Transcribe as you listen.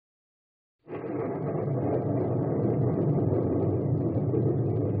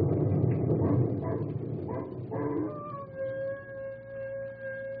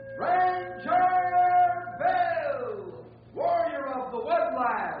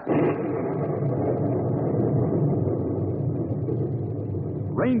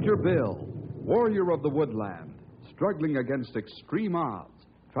Ranger Bill, warrior of the woodland, struggling against extreme odds,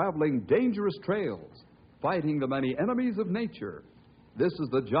 traveling dangerous trails, fighting the many enemies of nature. This is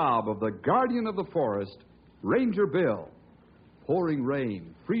the job of the guardian of the forest, Ranger Bill. Pouring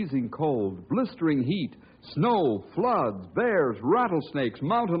rain, freezing cold, blistering heat, snow, floods, bears, rattlesnakes,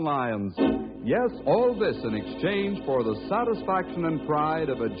 mountain lions. Yes, all this in exchange for the satisfaction and pride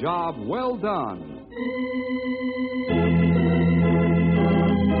of a job well done.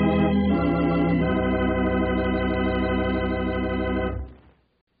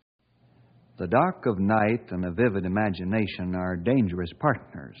 The dark of night and a vivid imagination are dangerous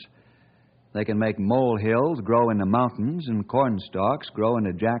partners. They can make molehills grow into mountains and cornstalks grow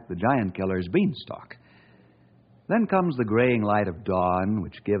into Jack the Giant Killer's beanstalk. Then comes the graying light of dawn,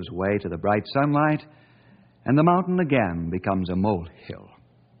 which gives way to the bright sunlight, and the mountain again becomes a molehill.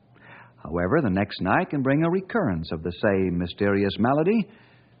 However, the next night can bring a recurrence of the same mysterious malady,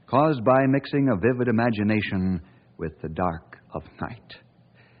 caused by mixing a vivid imagination with the dark of night.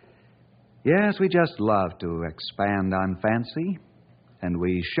 Yes, we just love to expand on fancy, and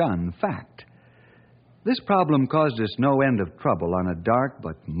we shun fact. This problem caused us no end of trouble on a dark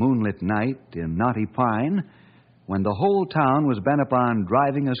but moonlit night in Knotty Pine, when the whole town was bent upon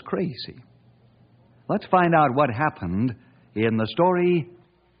driving us crazy. Let's find out what happened in the story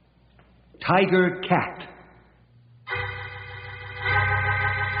Tiger Cat.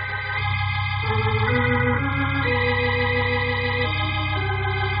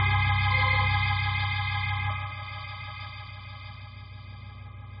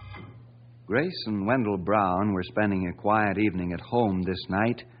 Grace and Wendell Brown were spending a quiet evening at home this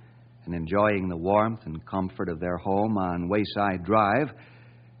night and enjoying the warmth and comfort of their home on Wayside Drive.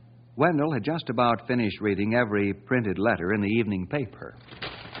 Wendell had just about finished reading every printed letter in the evening paper.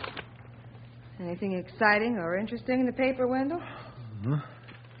 Anything exciting or interesting in the paper, Wendell? Huh?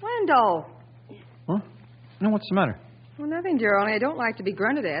 Wendell! Huh? No, what's the matter? Well, nothing, dear, only I don't like to be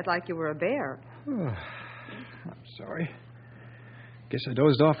grunted at like you were a bear. Oh, I'm sorry. Guess I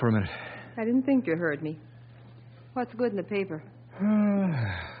dozed off for a minute. I didn't think you heard me. What's good in the paper?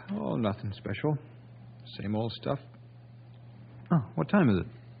 Oh, nothing special. Same old stuff. Oh, what time is it?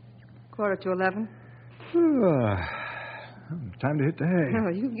 11:45. Time to hit the hay. No,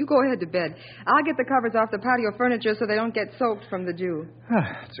 you go ahead to bed. I'll get the covers off the patio furniture so they don't get soaked from the dew.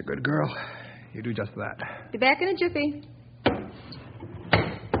 That's a good girl. You do just that. Be back in a jiffy.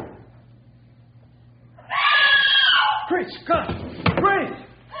 Grace, God! Grace!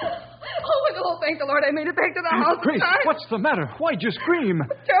 Oh, Wendell, thank the Lord I made it back to the house. Grace, what's the matter? Why'd you scream? It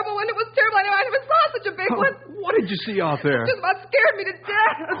was terrible, Wendell. It was terrible. I never saw such a big one. What did you see out there? It just about scared me to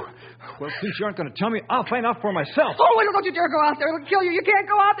death. Well, since you aren't going to tell me, I'll find out for myself. Oh, Wendell, don't you dare go out there. It'll kill you. You can't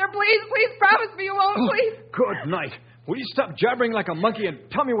go out there. Please, please, promise me you won't, please. Good night. Will you stop jabbering like a monkey and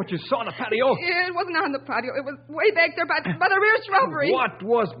tell me what you saw in the patio? It wasn't on the patio. It was way back there by the rear shrubbery. What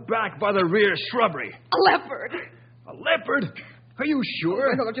was back by the rear shrubbery? A leopard. A leopard? Are you sure?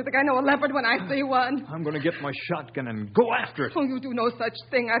 Wendell, don't you think I know a leopard when I see one? I'm going to get my shotgun and go after it. Oh, you do no such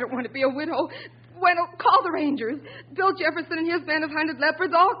thing. I don't want to be a widow. Wendell, call the Rangers. Bill Jefferson and his band have hunted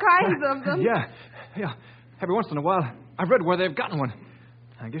leopards, all kinds of them. Yeah. Every once in a while, I've read where they've gotten one.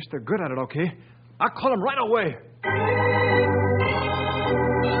 I guess they're good at it, okay? I'll call them right away.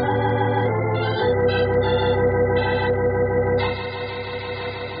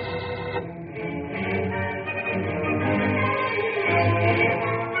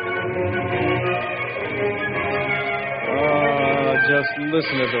 Just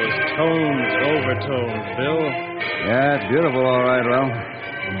listen to those tones, overtones, Bill. Yeah, it's beautiful, all right, Ralph.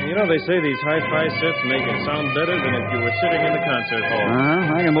 You know, they say these hi-fi sets make it sound better than if you were sitting in the concert hall.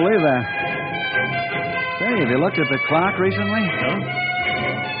 I can believe that. Say, have you looked at the clock recently? No?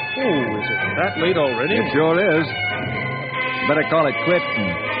 Oh, is it that late already? It sure is. Better call it quits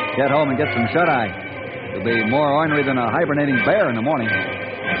and get home and get some shut-eye. You'll be more ornery than a hibernating bear in the morning.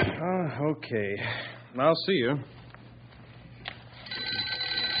 Okay. I'll see you.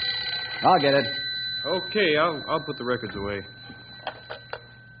 I'll get it. Okay, I'll put the records away.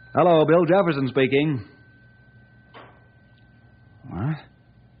 Hello, Bill Jefferson speaking. What?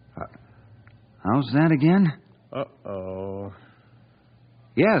 How's that again? Uh-oh.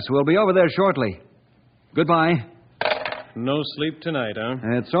 Yes, we'll be over there shortly. Goodbye. No sleep tonight, huh?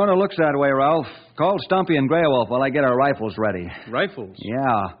 It sort of looks that way, Ralph. Call Stumpy and Grey Wolf while I get our rifles ready. Rifles?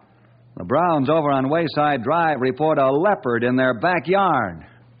 Yeah. The Browns over on Wayside Drive report a leopard in their backyard.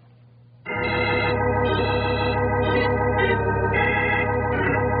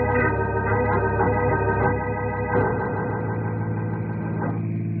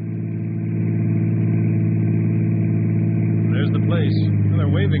 There's the place. They're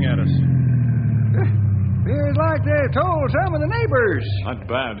waving at us. Feels like they told some of the neighbors. Not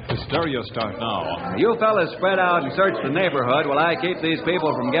bad. Hysteria start now. You fellas spread out and search the neighborhood while I keep these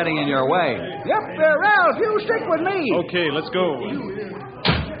people from getting in your way. Yep, Ralph, you stick with me. Okay, let's go.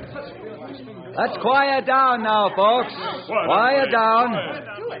 Let's quiet down now, folks. Quiet down.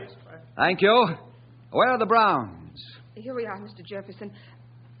 Thank you. Where are the Browns? Here we are, Mr. Jefferson.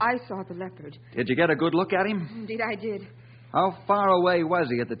 I saw the leopard. Did you get a good look at him? Indeed, I did. How far away was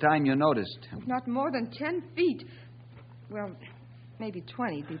he at the time you noticed? Not more than 10 feet. Well, maybe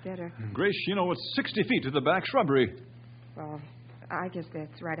 20 would be better. Grace, it's 60 feet to the back shrubbery. Well, I guess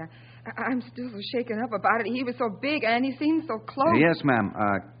that's right. I'm still so shaken up about it. He was so big, and he seemed so close. Yes, ma'am.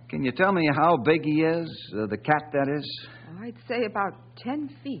 Can you tell me how big he is? The cat, that is? I'd say about 10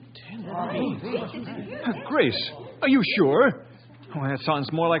 feet. 10 feet? Grace, are you sure? Oh, that sounds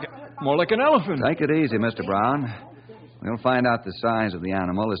more like an elephant. Take it easy, Mr. Brown. We'll find out the size of the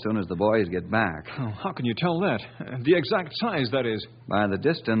animal as soon as the boys get back. Oh, how can you tell that? The exact size, that is. By the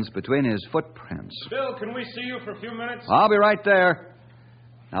distance between his footprints. Bill, can we see you for a few minutes? I'll be right there.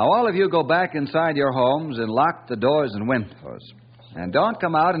 Now, all of you go back inside your homes and lock the doors and windows. And don't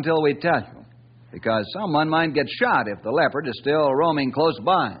come out until we tell you, because someone might get shot if the leopard is still roaming close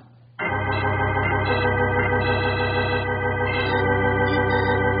by.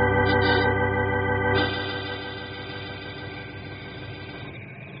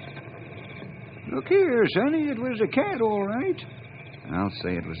 Look here, Sonny, it was a cat, all right. I'll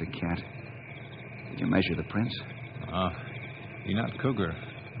say it was a cat. Did you measure the prints? He not cougar,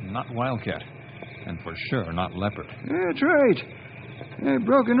 not wildcat, and for sure not leopard. That's right. I've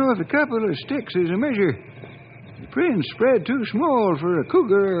broken off a couple of sticks as a measure. The prints spread too small for a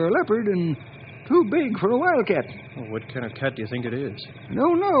cougar or a leopard and too big for a wildcat. Well, what kind of cat do you think it is? I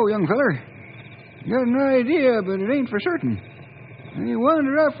don't know, young feller. Got an idea, but it ain't for certain. They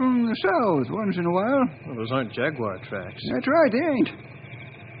wander up from the south once in a while. Well, those aren't jaguar tracks. That's right, they ain't.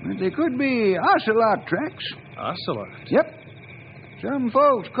 But they could be ocelot tracks. Ocelot? Yep. Some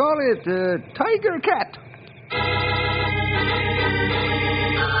folks call it tiger cat.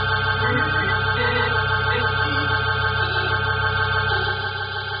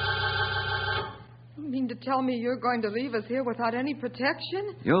 You mean to tell me you're going to leave us here without any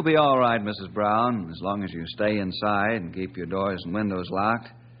protection? You'll be all right, Mrs. Brown, as long as you stay inside and keep your doors and windows locked.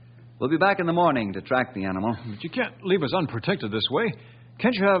 We'll be back in the morning to track the animal. But you can't leave us unprotected this way.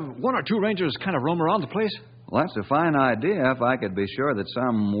 Can't you have one or two rangers kind of roam around the place? Well, that's a fine idea if I could be sure that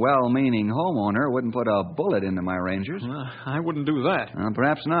some well-meaning homeowner wouldn't put a bullet into my rangers. I wouldn't do that.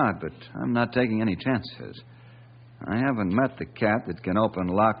 Perhaps not, but I'm not taking any chances. I haven't met the cat that can open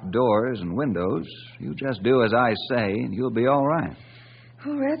locked doors and windows. You just do as I say, and you'll be all right.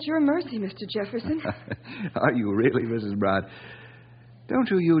 Oh, at your mercy, Mr. Jefferson. Are you really, Mrs. Brown? Don't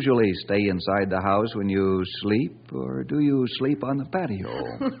you usually stay inside the house when you sleep, or do you sleep on the patio?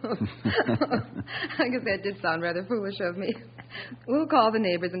 I guess that did sound rather foolish of me. We'll call the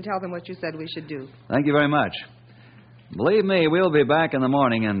neighbors and tell them what you said we should do. Thank you very much. Believe me, we'll be back in the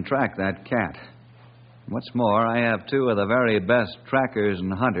morning and track that cat. What's more, I have two of the very best trackers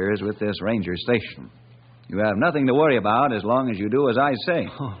and hunters with this ranger station. You have nothing to worry about as long as you do as I say.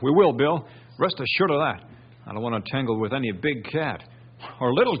 Oh, we will, Bill. Rest assured of that. I don't want to tangle with any big cat.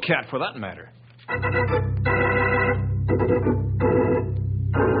 Or little cat, for that matter.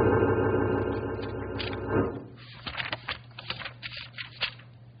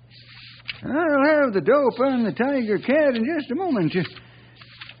 I'll have the dope on the tiger cat in just a moment.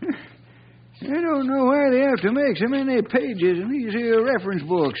 I don't know why they have to make so many pages in these here reference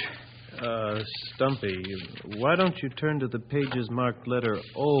books. Stumpy, why don't you turn to the pages marked letter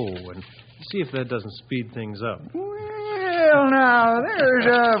O and see if that doesn't speed things up? Well, now, there's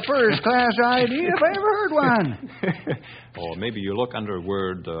a first-class idea if I ever heard one. Or maybe you look under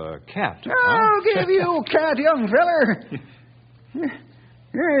word cat. I'll give you cat, young feller.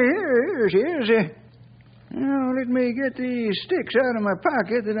 Here she is. Now, let me get these sticks out of my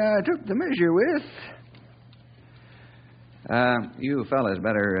pocket that I took the measure with. You fellas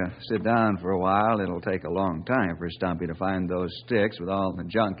better sit down for a while. It'll take a long time for Stumpy to find those sticks with all the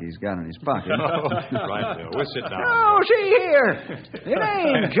junk he's got in his pocket. Right, Bill. We'll sit down. Oh, see here. It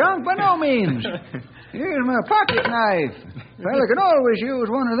ain't junk by no means. Here's my pocket knife. Fella can always use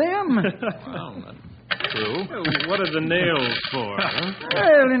one of them. Well, true. What are the nails for? Huh?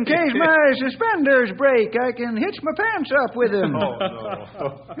 Well, in case my suspenders break, I can hitch my pants up with them. Oh,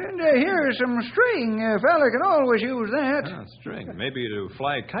 no. And here's some string. A fella can always use that. Ah, string. Maybe to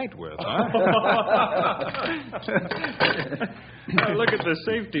fly a kite with, huh? Look at the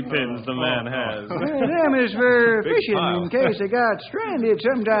safety pins the man has. Well, them is for Big fishing pile. in case I got stranded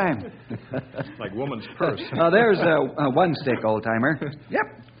sometime. Like woman's purse. There's one stick, old-timer. Yep.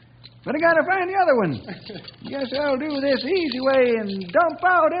 But I gotta find the other one. Guess I'll do this easy way and dump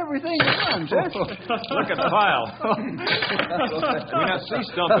out everything at once, huh? Look at the pile. We not see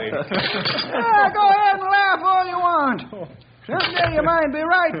Stumpy. Go ahead and laugh all you want. Someday you might be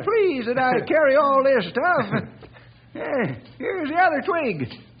right pleased that I carry all this stuff. Here's the other twig.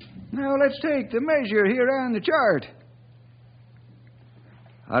 Now let's take the measure here on the chart.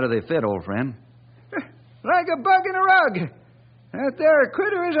 How do they fit, old friend? Like a bug in a rug. That there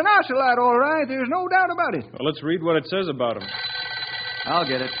critter is an ocelot, all right. There's no doubt about it. Well, let's read what it says about him. I'll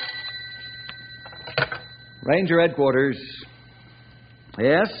get it. Ranger headquarters.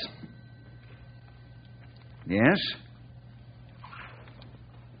 Yes? Yes?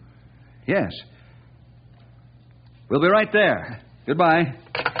 Yes. We'll be right there. Goodbye.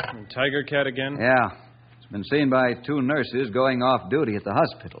 Tiger cat again? Yeah. It's been seen by 2 nurses going off duty at the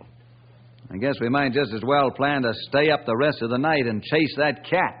hospital. I guess we might just as well plan to stay up the rest of the night and chase that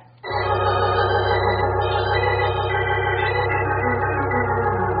cat.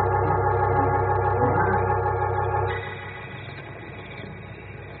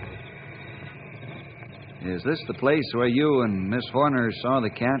 Is this the place where you and Miss Horner saw the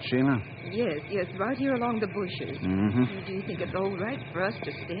cat, Sheila? Yes, right here along the bushes. Mm-hmm. Do you think it's all right for us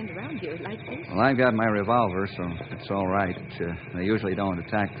to stand around here like this? Well, I've got my revolver, so it's all right. They usually don't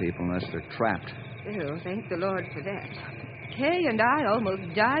attack people unless they're trapped. Oh, thank the Lord for that. Kay and I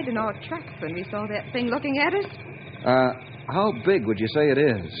almost died in our tracks when we saw that thing looking at us. How big would you say it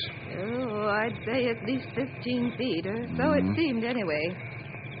is? Oh, I'd say at least 15 feet, or so it seemed anyway.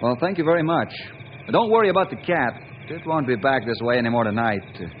 Well, thank you very much. But don't worry about the cat. It won't be back this way anymore tonight.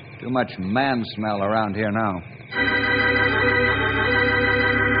 Too much man smell around here now.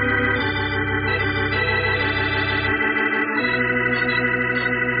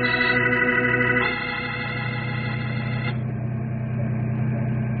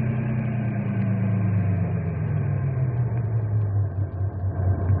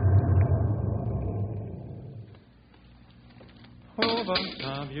 Oh, what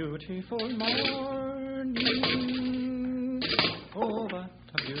a beautiful morning. Oh, what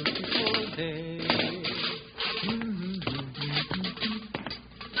a beautiful day.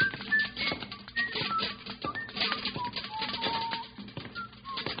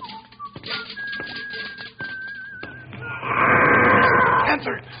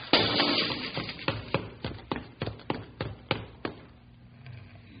 Answer!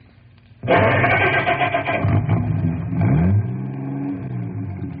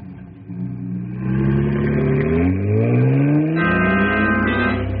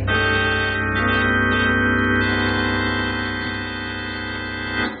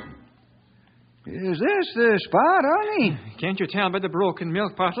 Is this the spot, Arnie? Can't you tell by the broken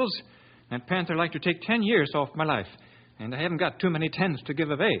milk bottles? That panther like to take 10 years off my life, and I haven't got too many 10s to give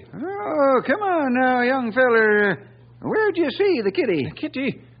away. Oh, come on now, young feller. Where'd you see the kitty? A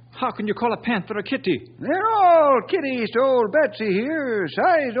kitty? How can you call a panther a kitty? They're all kitties to old Betsy here.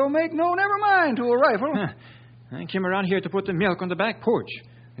 Size don't make no never mind to a rifle. I came around here to put the milk on the back porch.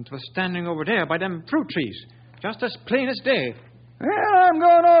 It was standing over there by them fruit trees, just as plain as day. Well, I'm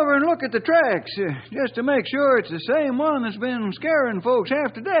going over and look at the tracks, just to make sure it's the same one that's been scaring folks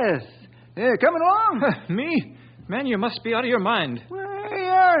half to death. Coming along? Me? Man, you must be out of your mind. Well,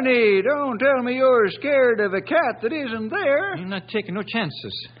 hey, Arnie, don't tell me you're scared of a cat that isn't there. I'm not taking no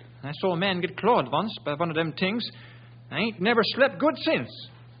chances. I saw a man get clawed once by one of them things. I ain't never slept good since.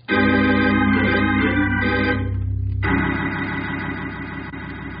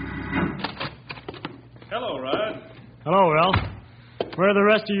 Hello, Rod. Hello, Ralph. Where are the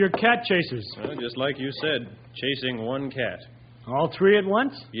rest of your cat chasers? Well, just like you said, chasing one cat. All 3 at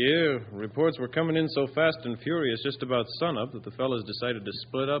once? Yeah, reports were coming in so fast and furious just about sunup that the fellas decided to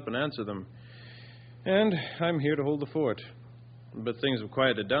split up and answer them. And I'm here to hold the fort. But things have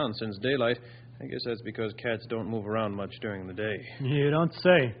quieted down since daylight. I guess that's because cats don't move around much during the day. You don't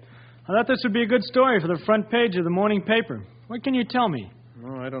say. I thought this would be a good story for the front page of the morning paper. What can you tell me?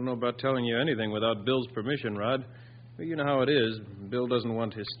 No, I don't know about telling you anything without Bill's permission, Rod. But you know how it is. Bill doesn't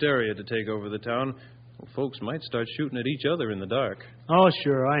want hysteria to take over the town. Well, folks might start shooting at each other in the dark. Oh,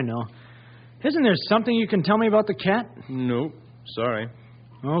 sure, I know. Isn't there something you can tell me about the cat? Nope. Sorry.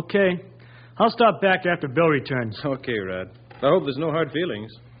 Okay. I'll stop back after Bill returns. Okay, Rod. I hope there's no hard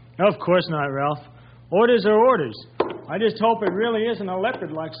feelings. Of course not, Ralph. Orders are orders. I just hope it really isn't a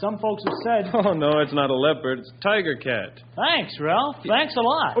leopard like some folks have said. Oh, no, it's not a leopard. It's a tiger cat. Thanks, Ralph. Thanks a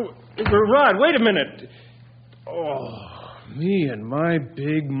lot. Oh, Rod, wait a minute. Oh, me and my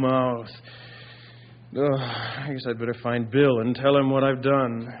big mouth. Oh, I guess I'd better find Bill and tell him what I've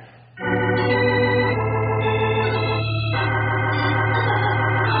done.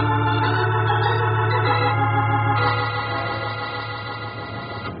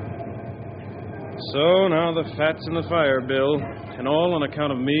 So now the fat's in the fire, Bill, and all on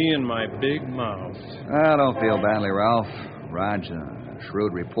account of me and my big mouth. Don't feel badly, Ralph. Rod's a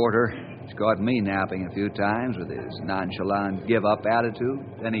shrewd reporter. He's caught me napping a few times with his nonchalant give-up attitude.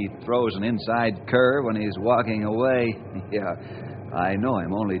 Then he throws an inside curve when he's walking away. Yeah, I know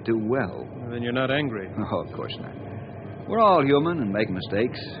him only too well. Then you're not angry. Oh, of course not. We're all human and make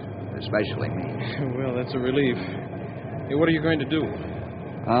mistakes, especially me. Well, that's a relief. Hey, what are you going to do?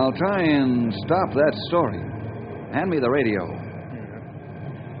 I'll try and stop that story. Hand me the radio.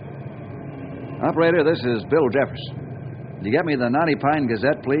 Yeah. Operator, this is Bill Jefferson. You get me the Knotty Pine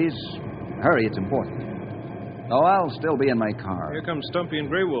Gazette, please? Hurry, it's important. Oh, I'll still be in my car. Here comes Stumpy and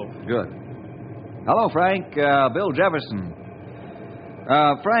Grey Wolf. Good. Hello, Frank. Bill Jefferson.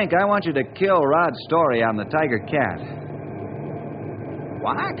 Frank, I want you to kill Rod Story on the Tiger Cat.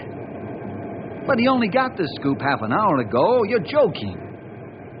 What? But he only got this scoop half an hour ago. You're joking.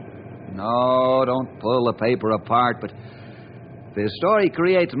 No, don't pull the paper apart, but if his story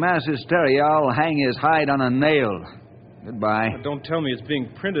creates mass hysteria, I'll hang his hide on a nail. Goodbye. But don't tell me it's being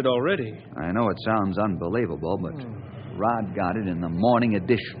printed already. I know it sounds unbelievable, but Rod got it in the morning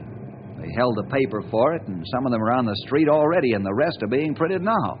edition. They held the paper for it, and some of them are on the street already, and the rest are being printed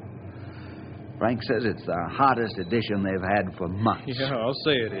now. Frank says it's the hottest edition they've had for months. Yeah, I'll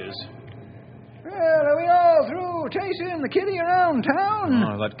say it is. Well, are we all through chasing the kitty around town?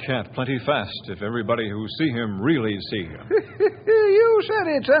 Oh, that cat plenty fast if everybody who see him really see him. You said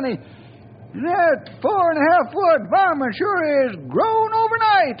it, Sonny. That 4.5-foot varmint sure is grown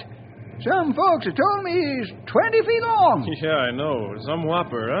overnight. Some folks have told me he's 20 feet long. Yeah, I know. Some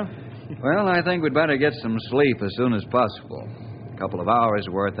whopper, huh? Well, I think we'd better get some sleep as soon as possible. A couple of hours'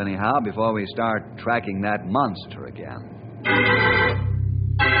 worth, anyhow, before we start tracking that monster again.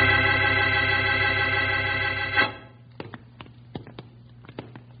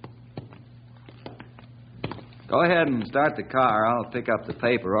 Go ahead and start the car. I'll pick up the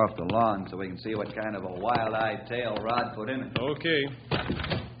paper off the lawn so we can see what kind of a wild-eyed tale Rod put in it. Okay.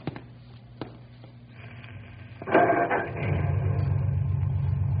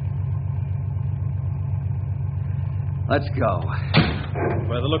 Let's go.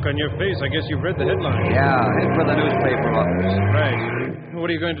 By the look on your face, I guess you've read the headline. Yeah, head for the newspaper office. Right. What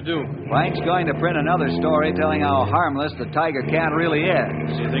are you going to do? Frank's going to print another story telling how harmless the Tiger Cat really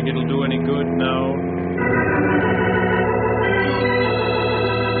is. Do you think it'll do any good now?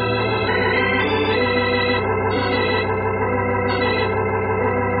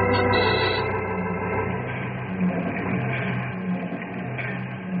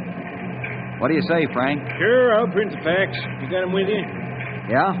 What do you say, Frank? Sure, I'll print the facts. You got them with you?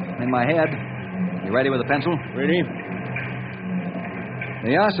 Yeah, in my head. You ready with a pencil? Ready?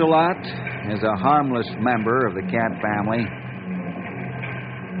 The ocelot is a harmless member of the cat family,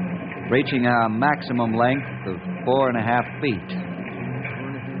 reaching a maximum length of 4.5 feet.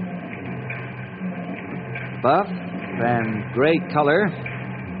 Buff and gray color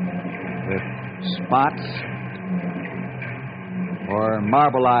with spots or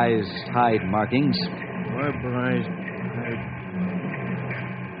marbleized hide markings. Marbleized hide.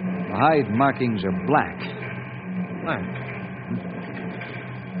 The hide markings are black. Black.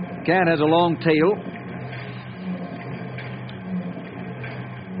 Cat has a long tail,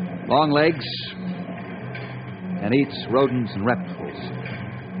 long legs, and eats rodents and reptiles.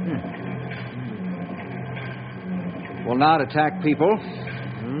 Will not attack people.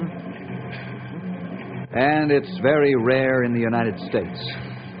 And it's very rare in the United States.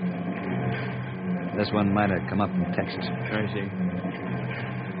 This one might have come up from Texas. I see.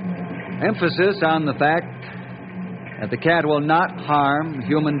 Emphasis on the fact that the cat will not harm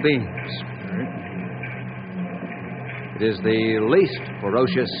human beings. It is the least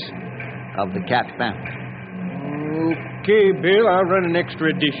ferocious of the cat family. Okay, Bill, I'll run an extra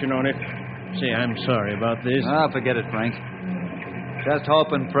edition on it. Say, I'm sorry about this. Forget it, Frank. Just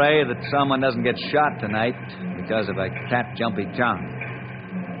hope and pray that someone doesn't get shot tonight because of a cat-jumpy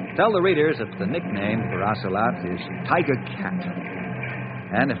tongue. Tell the readers that the nickname for Ocelot is Tiger Cat.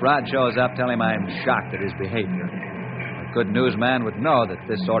 And if Rod shows up, tell him I'm shocked at his behavior. good newsman would know that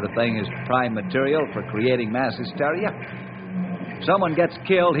this sort of thing is prime material for creating mass hysteria. If someone gets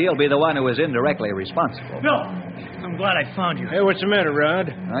killed, he'll be the one who is indirectly responsible. Bill, I'm glad I found you. Hey, what's the matter, Rod?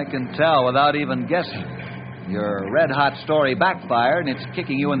 I can tell without even guessing. Your red-hot story backfired, and it's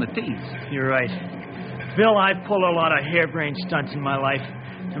kicking you in the teeth. You're right. Bill, I've pulled a lot of harebrained stunts in my life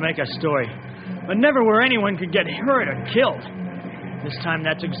to make a story, but never where anyone could get hurt or killed. This time,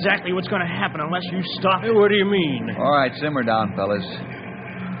 that's exactly what's going to happen unless you stop it. Hey, what do you mean? All right, simmer down, fellas.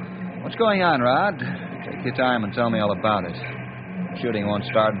 What's going on, Rod? Take your time and tell me all about it. Shooting won't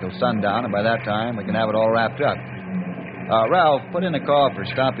start until sundown, and by that time, we can have it all wrapped up. Ralph, put in a call for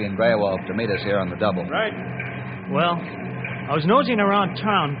Stoppy and Grey Wolf to meet us here on the double. Right. Well, I was nosing around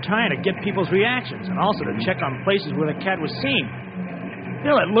town trying to get people's reactions and also to check on places where the cat was seen.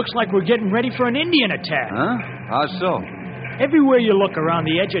 Bill, it looks like we're getting ready for an Indian attack. Huh? How so? Everywhere you look around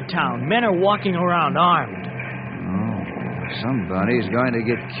the edge of town, men are walking around armed. Oh, somebody's going to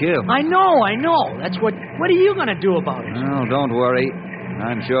get killed. I know. That's what are you going to do about it? Well, don't worry.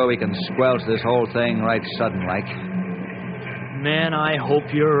 I'm sure we can squelch this whole thing right sudden-like. Man, I hope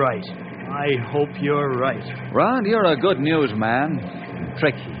you're right. Rod, you're a good newsman.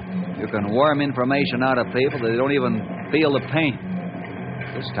 Tricky. You can worm information out of people that don't even feel the pain.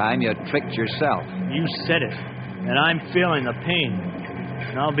 This time you tricked yourself. You said it. And I'm feeling the pain.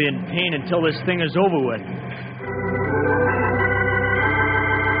 And I'll be in pain until this thing is over with.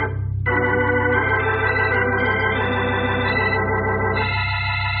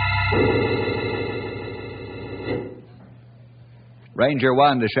 Ranger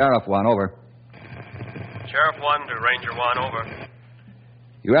 1 to Sheriff 1, over. Sheriff 1 to Ranger 1, over.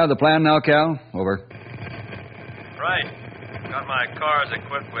 You have the plan now, Cal? Over. Right. Got my cars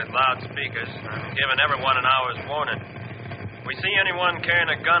equipped with loudspeakers. I'm giving everyone an hour's warning. If we see anyone carrying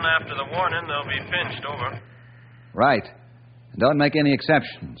a gun after the warning, they'll be pinched, over. Right. And don't make any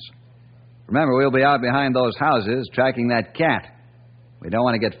exceptions. Remember, we'll be out behind those houses tracking that cat. We don't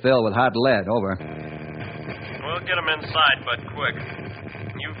want to get filled with hot lead, over. We'll get them inside, but quick.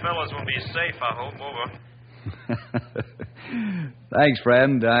 You fellas will be safe, I hope, over. Thanks,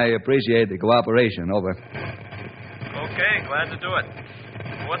 friend. I appreciate the cooperation, over. Okay, glad to do it.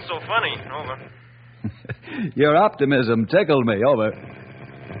 What's so funny, over? Your optimism tickled me, over.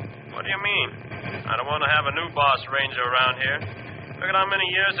 What do you mean? I don't want to have a new boss ranger around here. Look at how many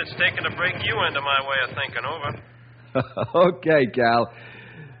years it's taken to break you into my way of thinking, over. Okay, Cal.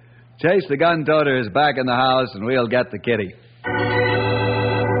 Chase the gun-toters back in the house, and we'll get the kitty.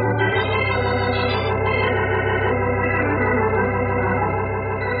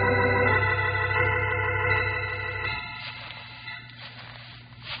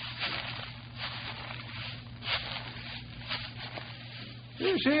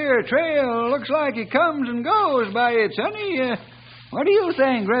 This here trail looks like it comes and goes by it, Sonny. What do you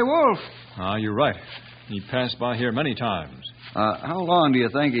think, Grey Wolf? You're right. He passed by here many times. How long do you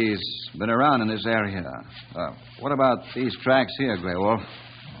think he's been around in this area? What about these tracks here, Grey Wolf?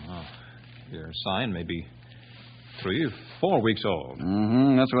 Your sign may be 3 or 4 weeks old.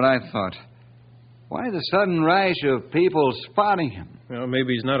 That's what I thought. Why the sudden rash of people spotting him? Well,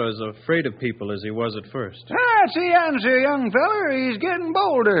 maybe he's not as afraid of people as he was at first. That's the answer, young feller. He's getting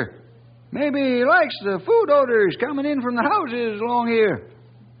bolder. Maybe he likes the food odors coming in from the houses along here.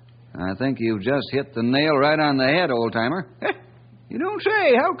 I think you've just hit the nail right on the head, old-timer. You don't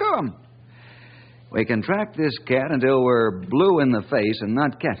say. How come? We can track this cat until we're blue in the face and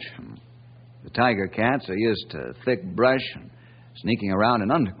not catch him. The tiger cats are used to thick brush and sneaking around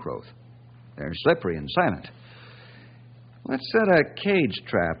in undergrowth. They're slippery and silent. Let's set a cage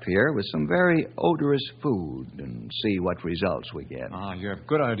trap here with some very odorous food and see what results we get. You have a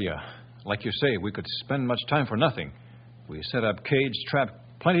good idea. Like you say, we could spend much time for nothing. We set up cage trap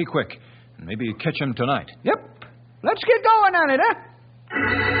plenty quick, and maybe catch him tonight. Yep. Let's get going on it, huh?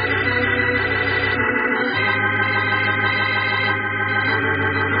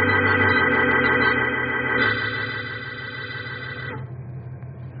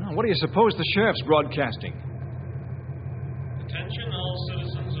 What do you suppose the sheriff's broadcasting? Attention, all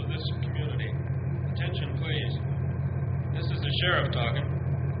citizens of this community. Attention, please. This is the sheriff talking.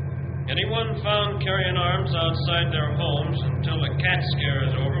 Anyone found carrying arms outside their homes until the cat scare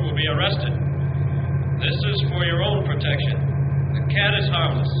is over will be arrested. This is for your own protection. The cat is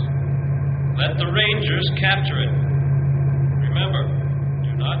harmless. Let the rangers capture it. Remember,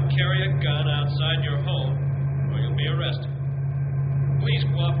 do not carry a gun outside your home or you'll be arrested. Please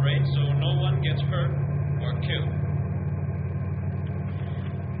cooperate so no one gets hurt or killed.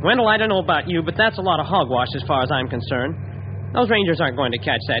 Wendell, I don't know about you, but that's a lot of hogwash as far as I'm concerned. Those rangers aren't going to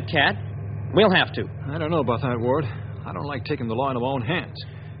catch that cat. We'll have to. I don't know about that, Ward. I don't like taking the law into my own hands.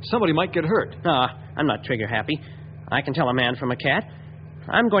 Somebody might get hurt. I'm not trigger happy. I can tell a man from a cat.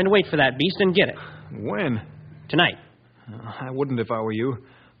 I'm going to wait for that beast and get it. When? Tonight. I wouldn't if I were you.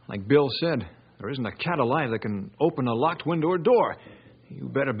 Like Bill said, there isn't a cat alive that can open a locked window or door. You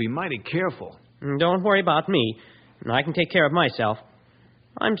better be mighty careful. Don't worry about me. I can take care of myself.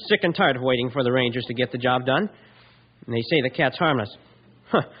 I'm sick and tired of waiting for the Rangers to get the job done. And they say the cat's harmless.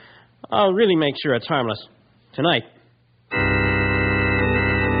 I'll really make sure it's harmless. Tonight.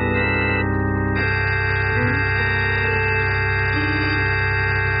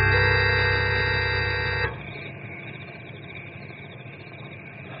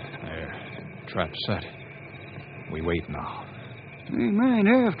 Trap set. We wait now. We might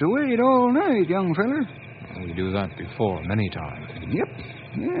have to wait all night, young feller. We do that before, many times. Yep.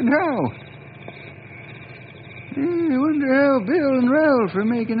 And how? I wonder how Bill and Ralph are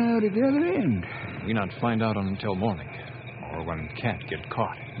making out at the other end. We not find out until morning, or when Cat get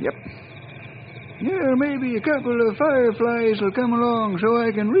caught. Yep. Yeah, maybe a couple of fireflies will come along so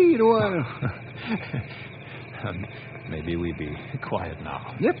I can read a while. Maybe we be quiet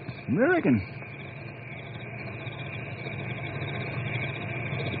now. Yep, I reckon.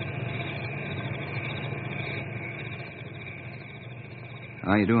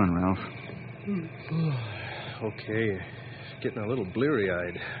 How you doing, Ralph? Okay. Getting a little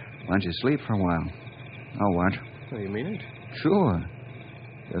bleary-eyed. Why don't you sleep for a while? I'll watch. Oh, you mean it? Sure.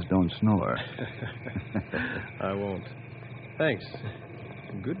 Just don't snore. I won't. Thanks.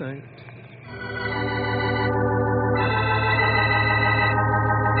 Good night.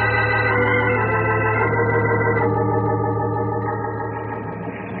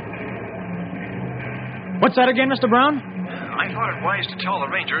 What's that again, Mr. Brown? I thought it wise to tell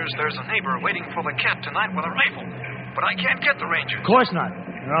the Rangers there's a neighbor waiting for the cat tonight with a rifle. But I can't get the Rangers. Of course not.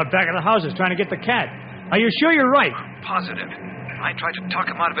 They're out back of the houses trying to get the cat. Are you sure you're right? Positive. I tried to talk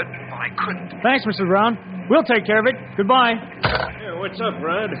him out of it, but I couldn't. Thanks, Mr. Brown. We'll take care of it. Goodbye. Yeah, what's up,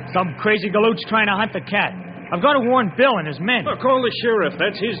 Rod? Some crazy galoot's trying to hunt the cat. I've got to warn Bill and his men. Oh, call the sheriff.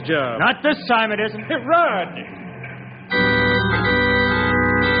 That's his job. Not this time, it isn't. Hey, Rod!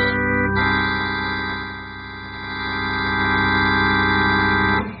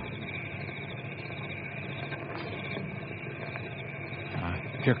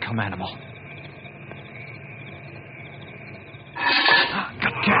 Here come Animal.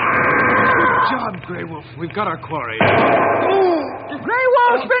 Got cat. Good job, Grey Wolf. We've got our quarry. Grey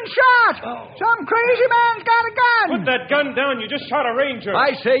Wolf's been shot! Some crazy man's got a gun! Put that gun down. You just shot a ranger.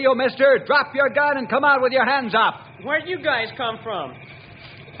 I say, you mister, drop your gun and come out with your hands up. Where'd you guys come from?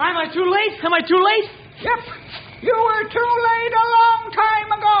 Am I too late? Am I too late? Yep. You were too late a long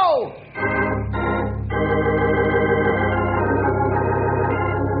time ago.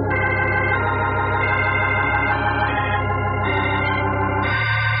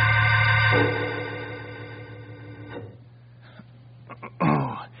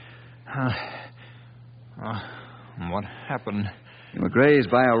 What happened? You were grazed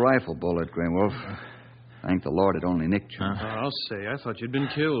by a rifle bullet, Grey Wolf. Thank the Lord it only nicked you. I'll say, I thought you'd been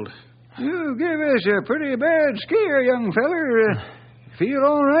killed. You give us a pretty bad scare, young feller. Feel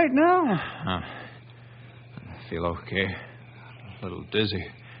all right now? I feel okay. A little dizzy.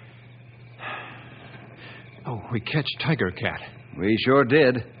 Oh, we catch Tiger Cat. We sure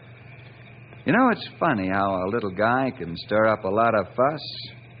did. You know, it's funny how a little guy can stir up a lot of fuss.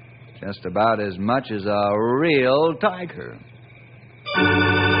 Just about as much as a real tiger.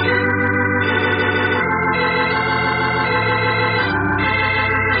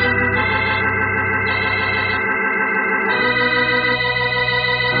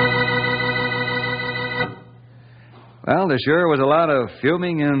 Well, there sure was a lot of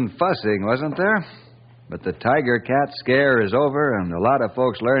fuming and fussing, wasn't there? But the Tiger Cat scare is over, and a lot of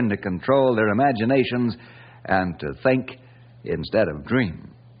folks learn to control their imaginations and to think instead of dream.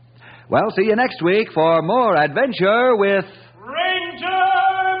 Well, see you next week for more adventure with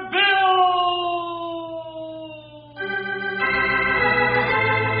Ranger Bill!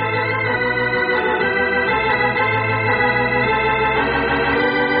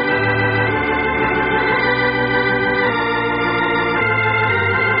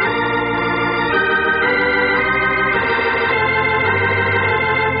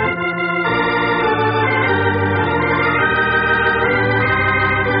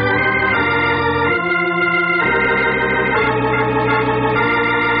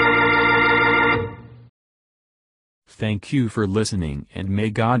 Thank you for listening and may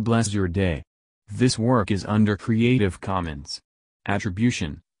God bless your day. This work is under Creative Commons.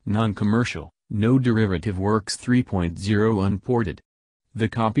 Attribution, non-commercial, no derivative works 3.0 unported. The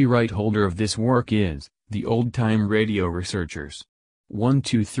copyright holder of this work is The Old Time Radio Researchers.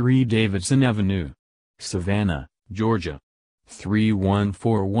 123 Davidson Avenue, Savannah, Georgia.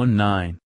 31419.